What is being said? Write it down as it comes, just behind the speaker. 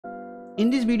In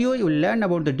this video, you will learn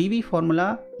about the DV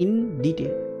formula in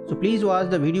detail. So please watch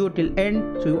the video till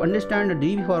end so you understand the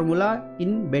DV formula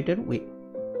in better way.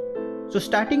 So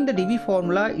starting the DV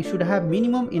formula, you should have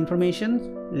minimum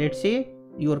information. Let's say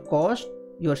your cost,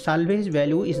 your salvage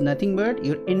value is nothing but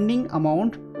your ending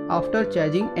amount after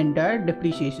charging entire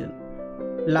depreciation.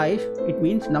 Life, it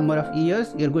means number of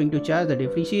years you are going to charge the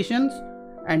depreciations,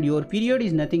 and your period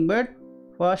is nothing but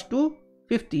first to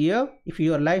fifth year if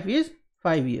your life is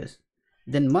 5 years.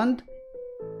 Then month,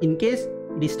 in case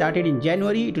it is started in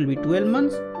January, it will be 12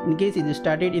 months. In case it is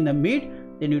started in the mid,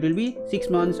 then it will be 6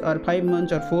 months or 5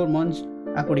 months or 4 months.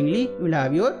 Accordingly, you will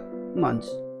have your months.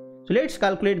 So let's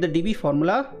calculate the DV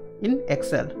formula in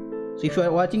Excel. So if you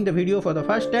are watching the video for the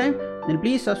first time, then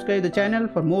please subscribe the channel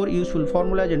for more useful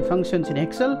formulas and functions in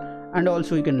Excel, and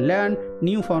also you can learn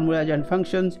new formulas and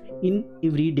functions in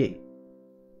every day.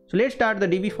 So let's start the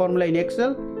DV formula in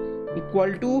Excel.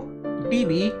 Equal to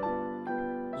DV.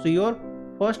 So your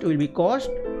first will be cost,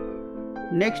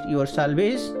 next your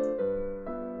salvage,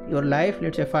 your life,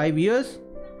 let's say 5 years,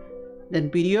 then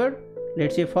period,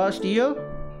 let's say first year,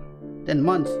 then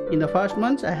months. In the first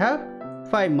months I have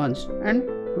 5 months and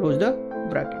close the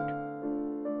bracket.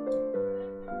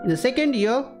 In the second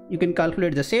year you can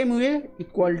calculate the same way.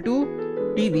 Equal to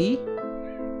DV,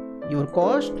 your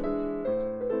cost,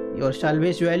 your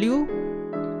salvage value,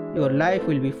 your life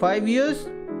will be 5 years.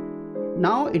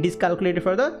 Now it is calculated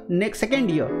for the next second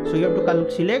year, so you have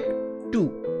to select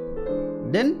 2,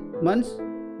 then months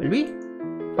will be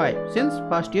 5, since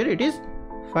first year it is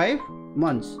 5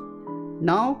 months.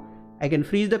 Now I can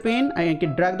freeze the pen, I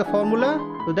can drag the formula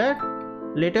so that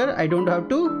later I don't have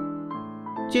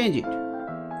to change it.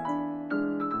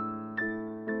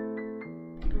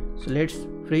 So let's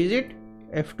freeze it.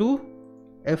 F2,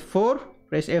 F4,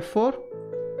 press F4,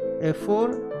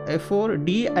 F4, F4,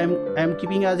 D I am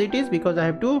keeping as it is because I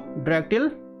have to drag till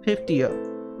 5th year.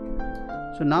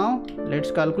 So now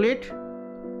let's calculate.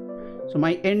 So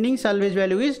my ending salvage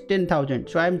value is 10,000.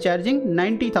 So I am charging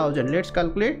 90,000. Let's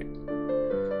calculate.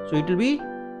 So it will be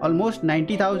almost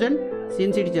 90,000.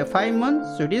 Since it is a 5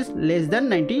 months, so it is less than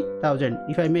 90,000.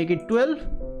 If I make it 12,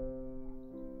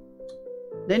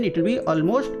 then it will be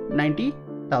almost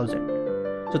 90,000.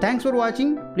 So thanks for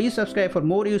watching. Please subscribe for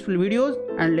more useful videos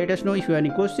and let us know if you have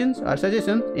any questions or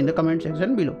suggestions in the comment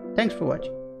section below. Thanks for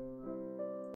watching.